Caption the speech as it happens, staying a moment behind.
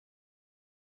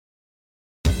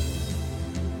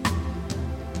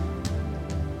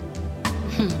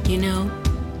You know,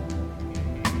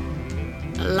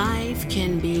 life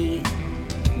can be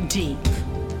deep,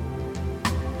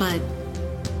 but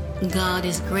God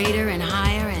is greater and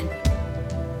higher, and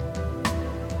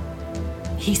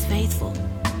He's faithful.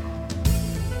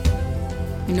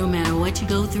 No matter what you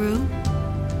go through,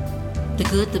 the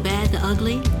good, the bad, the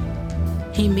ugly,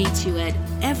 He meets you at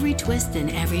every twist and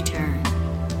every turn.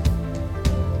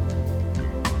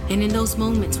 And in those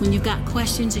moments when you've got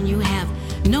questions and you have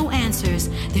no answers,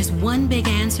 there's one big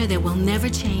answer that will never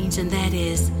change, and that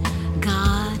is,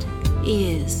 God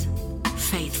is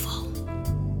faithful.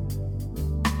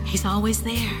 He's always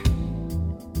there.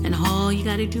 And all you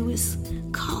gotta do is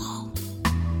call.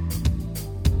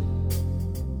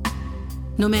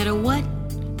 No matter what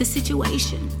the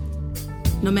situation,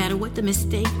 no matter what the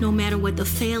mistake, no matter what the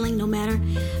failing, no matter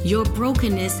your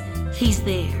brokenness, He's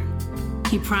there.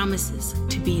 He promises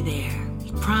to be there.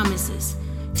 He promises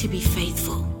to be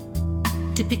faithful,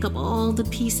 to pick up all the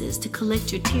pieces, to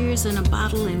collect your tears in a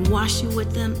bottle and wash you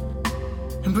with them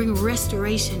and bring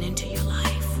restoration into your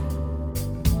life.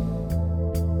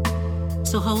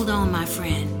 So hold on, my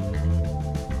friend.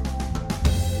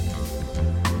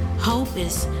 Hope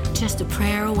is just a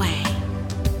prayer away.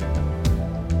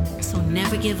 So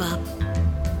never give up.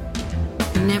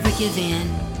 Never give in.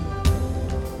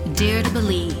 Dare to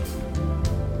believe.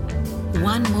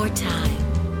 One more time.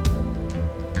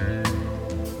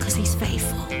 'Cause He's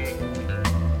faithful.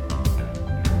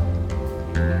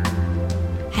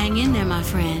 Hang in there, my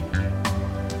friend.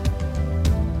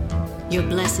 Your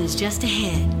blessing's just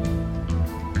ahead.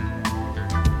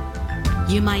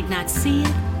 You might not see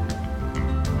it.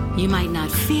 You might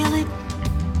not feel it.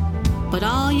 But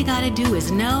all you gotta do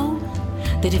is know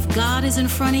that if God is in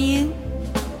front of you,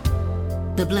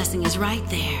 the blessing is right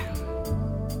there.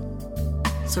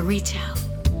 So reach out.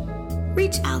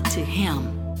 Reach out to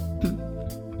Him.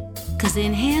 'Cause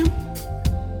in Him,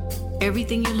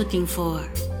 everything you're looking for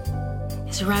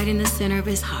is right in the center of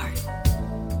His heart.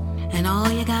 And all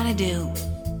you gotta do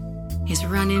is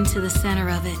run into the center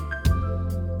of it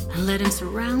and let Him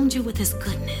surround you with His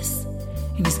goodness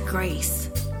and His grace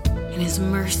and His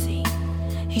mercy.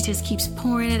 He just keeps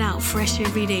pouring it out fresh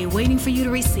every day, waiting for you to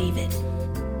receive it.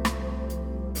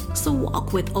 So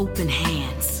walk with open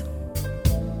hands.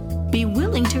 Be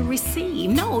willing to receive.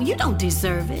 No, you don't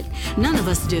deserve it. None of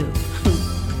us do.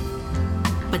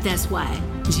 But that's why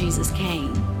Jesus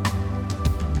came.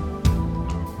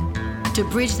 To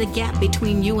bridge the gap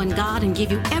between you and God and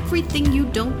give you everything you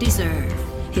don't deserve.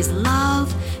 His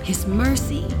love, His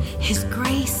mercy, His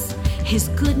grace, His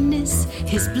goodness,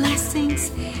 His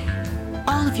blessings.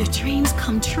 All of your dreams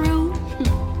come true.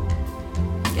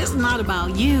 It's not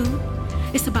about you.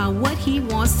 It's about what He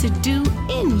wants to do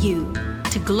in you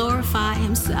to glorify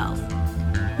Himself.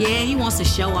 Yeah, He wants to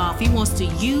show off. He wants to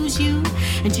use you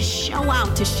and to show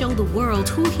out, to show the world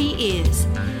who He is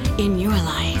in your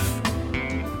life.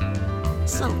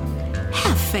 So,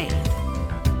 have faith.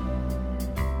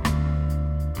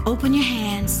 Open your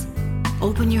hands.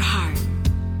 Open your heart.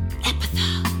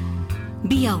 Ephphatha.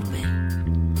 Be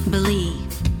open. Believe.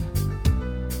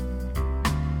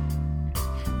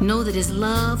 Know that His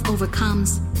love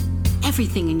overcomes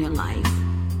everything in your life.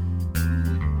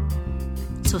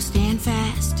 So stand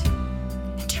fast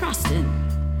and trust Him.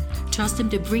 Trust Him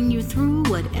to bring you through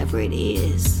whatever it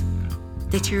is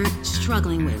that you're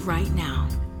struggling with right now.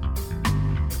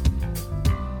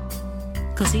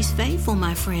 'Cause He's faithful,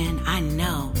 my friend. I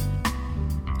know.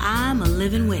 I'm a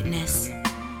living witness.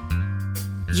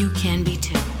 You can be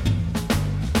too.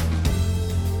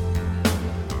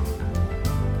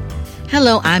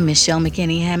 Hello, I'm Michelle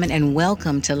McKinney Hammond, and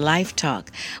welcome to Life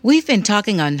Talk. We've been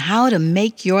talking on how to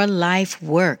make your life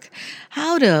work,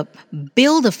 how to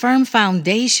build a firm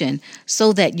foundation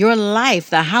so that your life,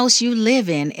 the house you live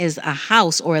in, is a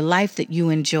house or a life that you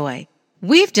enjoy.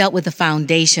 We've dealt with the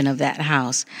foundation of that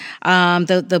house,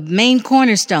 the main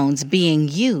cornerstones being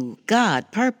you,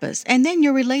 God, purpose, and then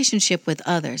your relationship with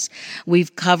others.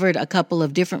 We've covered a couple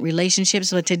of different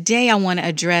relationships, but today I want to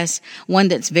address one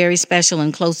that's very special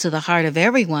and close to the heart of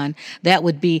everyone. That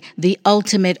would be the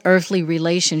ultimate earthly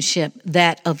relationship,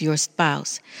 that of your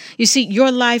spouse. You see,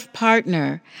 your life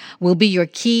partner will be your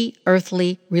key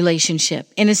earthly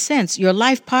relationship. In a sense, your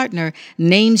life partner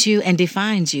names you and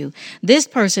defines you. This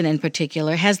person in particular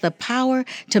has the power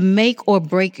to make or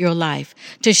break your life,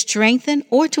 to strengthen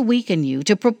or to weaken you,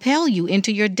 to propel you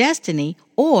into your destiny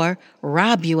or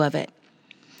rob you of it.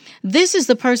 This is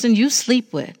the person you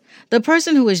sleep with, the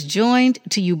person who is joined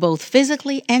to you both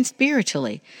physically and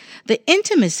spiritually. The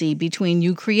intimacy between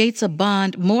you creates a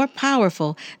bond more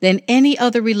powerful than any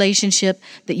other relationship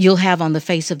that you'll have on the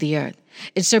face of the earth.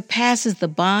 It surpasses the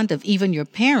bond of even your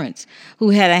parents, who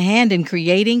had a hand in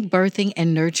creating, birthing,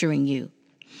 and nurturing you.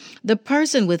 The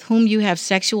person with whom you have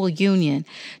sexual union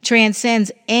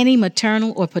transcends any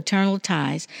maternal or paternal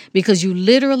ties because you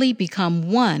literally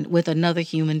become one with another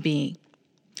human being.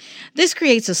 This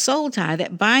creates a soul tie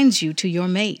that binds you to your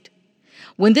mate.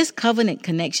 When this covenant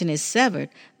connection is severed,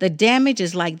 the damage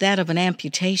is like that of an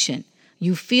amputation.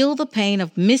 You feel the pain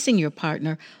of missing your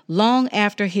partner long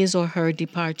after his or her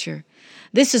departure.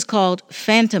 This is called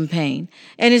phantom pain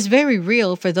and is very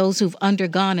real for those who've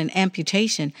undergone an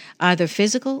amputation, either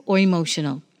physical or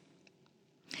emotional.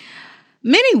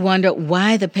 Many wonder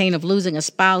why the pain of losing a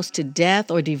spouse to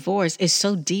death or divorce is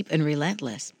so deep and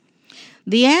relentless.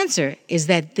 The answer is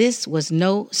that this was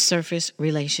no surface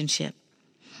relationship.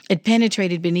 It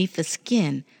penetrated beneath the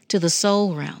skin to the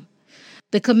soul realm.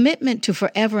 The commitment to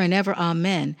forever and ever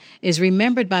amen is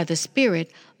remembered by the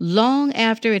spirit long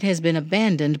after it has been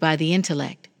abandoned by the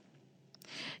intellect.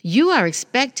 You are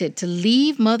expected to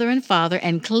leave mother and father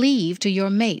and cleave to your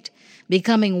mate,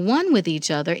 becoming one with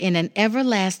each other in an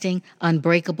everlasting,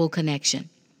 unbreakable connection.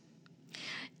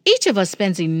 Each of us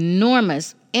spends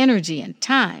enormous energy and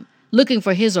time looking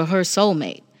for his or her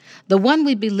soulmate, the one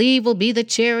we believe will be the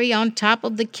cherry on top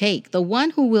of the cake, the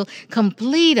one who will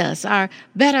complete us, our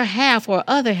better half or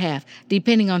other half,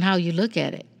 depending on how you look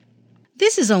at it.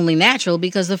 This is only natural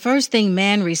because the first thing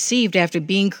man received after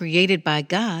being created by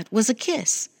God was a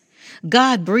kiss.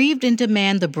 God breathed into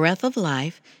man the breath of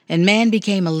life, and man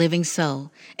became a living soul,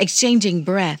 exchanging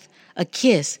breath, a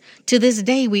kiss. To this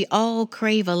day, we all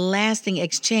crave a lasting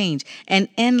exchange, an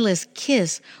endless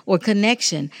kiss or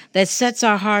connection that sets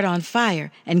our heart on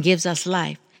fire and gives us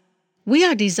life. We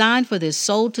are designed for this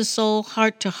soul-to-soul,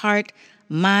 heart-to-heart,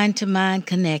 mind-to-mind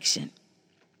connection.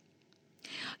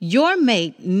 Your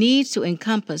mate needs to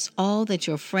encompass all that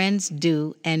your friends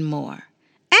do and more.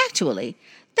 Actually,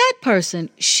 that person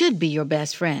should be your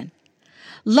best friend.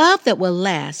 Love that will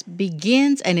last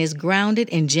begins and is grounded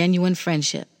in genuine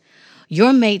friendship.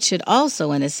 Your mate should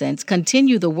also, in a sense,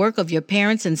 continue the work of your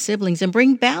parents and siblings and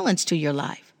bring balance to your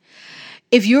life.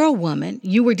 If you're a woman,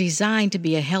 you were designed to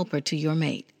be a helper to your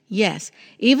mate. Yes,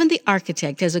 even the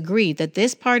architect has agreed that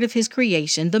this part of his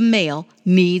creation, the male,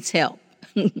 needs help.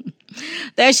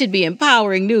 That should be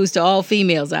empowering news to all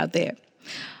females out there.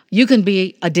 You can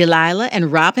be a Delilah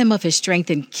and rob him of his strength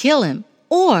and kill him,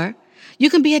 or you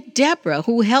can be a Deborah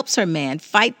who helps her man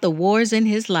fight the wars in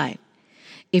his life.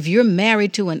 If you're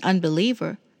married to an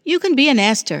unbeliever, you can be an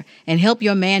Esther and help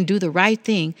your man do the right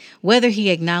thing, whether he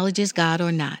acknowledges God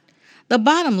or not. The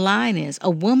bottom line is a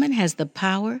woman has the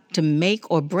power to make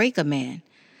or break a man,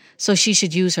 so she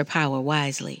should use her power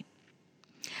wisely.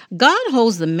 God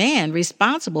holds the man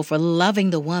responsible for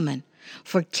loving the woman,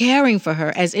 for caring for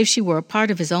her as if she were a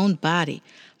part of his own body,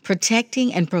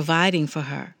 protecting and providing for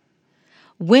her.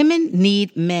 Women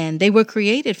need men. They were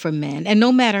created for men, and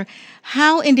no matter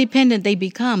how independent they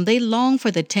become, they long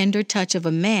for the tender touch of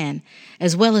a man,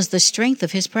 as well as the strength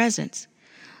of his presence.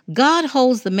 God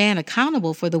holds the man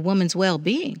accountable for the woman's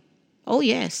well-being. Oh,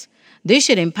 yes. This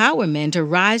should empower men to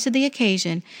rise to the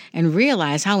occasion and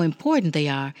realize how important they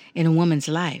are in a woman's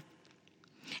life.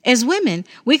 As women,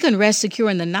 we can rest secure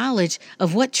in the knowledge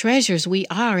of what treasures we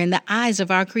are in the eyes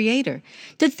of our Creator.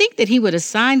 To think that He would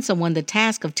assign someone the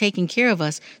task of taking care of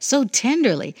us so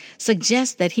tenderly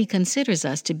suggests that He considers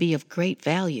us to be of great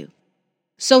value.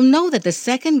 So know that the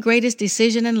second greatest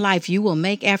decision in life you will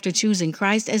make after choosing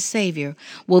Christ as Savior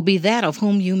will be that of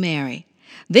whom you marry.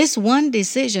 This one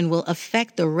decision will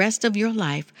affect the rest of your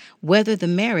life, whether the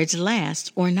marriage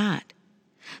lasts or not.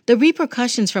 The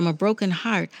repercussions from a broken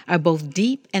heart are both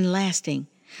deep and lasting,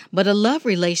 but a love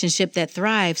relationship that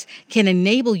thrives can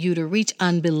enable you to reach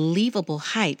unbelievable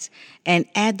heights and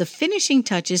add the finishing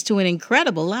touches to an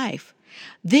incredible life.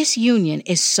 This union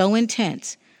is so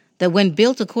intense that when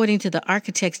built according to the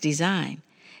architect's design,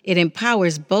 it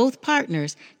empowers both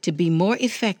partners to be more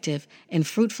effective and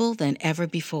fruitful than ever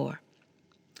before.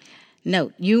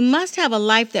 Note, you must have a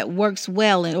life that works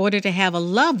well in order to have a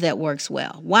love that works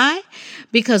well. Why?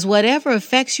 Because whatever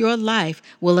affects your life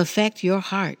will affect your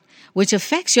heart, which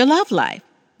affects your love life.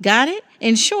 Got it?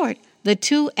 In short, the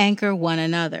two anchor one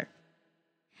another.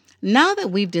 Now that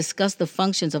we've discussed the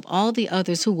functions of all the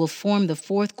others who will form the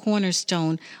fourth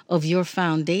cornerstone of your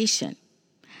foundation,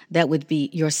 that would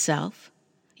be yourself,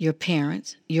 your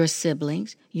parents, your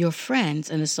siblings, your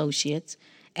friends and associates,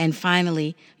 and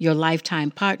finally, your lifetime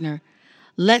partner,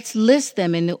 let's list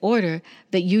them in the order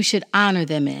that you should honor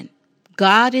them in.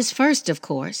 God is first, of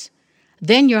course,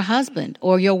 then your husband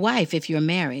or your wife if you're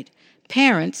married,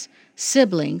 parents,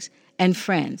 siblings, and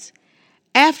friends.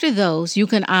 After those, you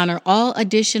can honor all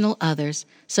additional others,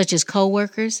 such as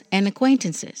coworkers and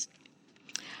acquaintances.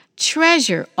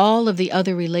 Treasure all of the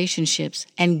other relationships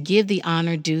and give the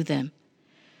honor due them.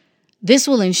 This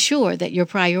will ensure that your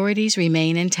priorities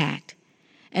remain intact,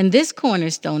 and this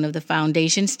cornerstone of the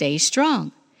foundation stays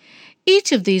strong.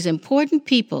 Each of these important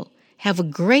people have a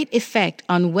great effect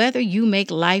on whether you make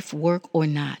life work or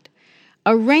not.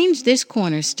 Arrange this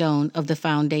cornerstone of the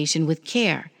foundation with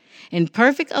care, in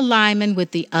perfect alignment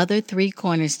with the other three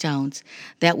cornerstones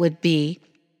that would be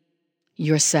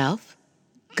yourself,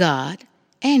 God,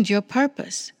 and your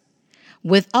purpose.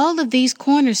 With all of these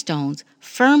cornerstones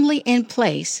firmly in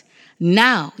place,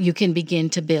 now you can begin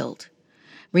to build.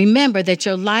 Remember that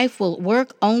your life will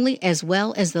work only as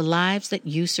well as the lives that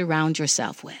you surround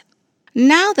yourself with.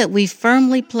 Now that we've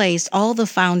firmly placed all the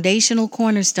foundational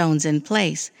cornerstones in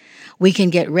place, we can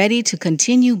get ready to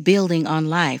continue building on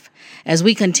life. As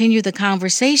we continue the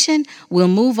conversation, we'll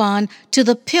move on to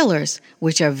the pillars,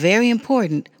 which are very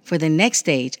important for the next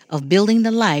stage of building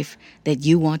the life that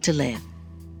you want to live.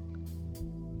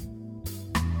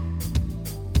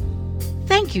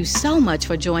 Thank you so much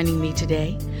for joining me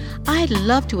today. I'd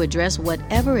love to address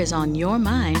whatever is on your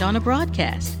mind on a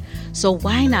broadcast. So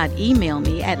why not email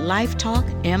me at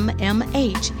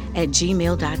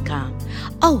lifetalkmmh@gmail.com.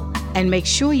 Oh, and make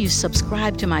sure you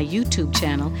subscribe to my YouTube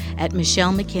channel at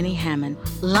Michelle McKinney Hammond.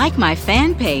 Like my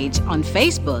fan page on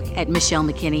Facebook at Michelle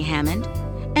McKinney Hammond.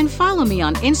 And follow me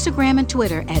on Instagram and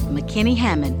Twitter at McKinney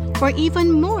Hammond for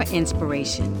even more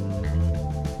inspiration.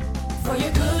 For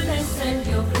your goodness and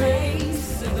your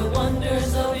grace, and the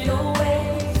wonders of your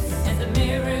ways, and the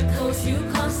miracles you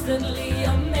constantly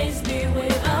amaze.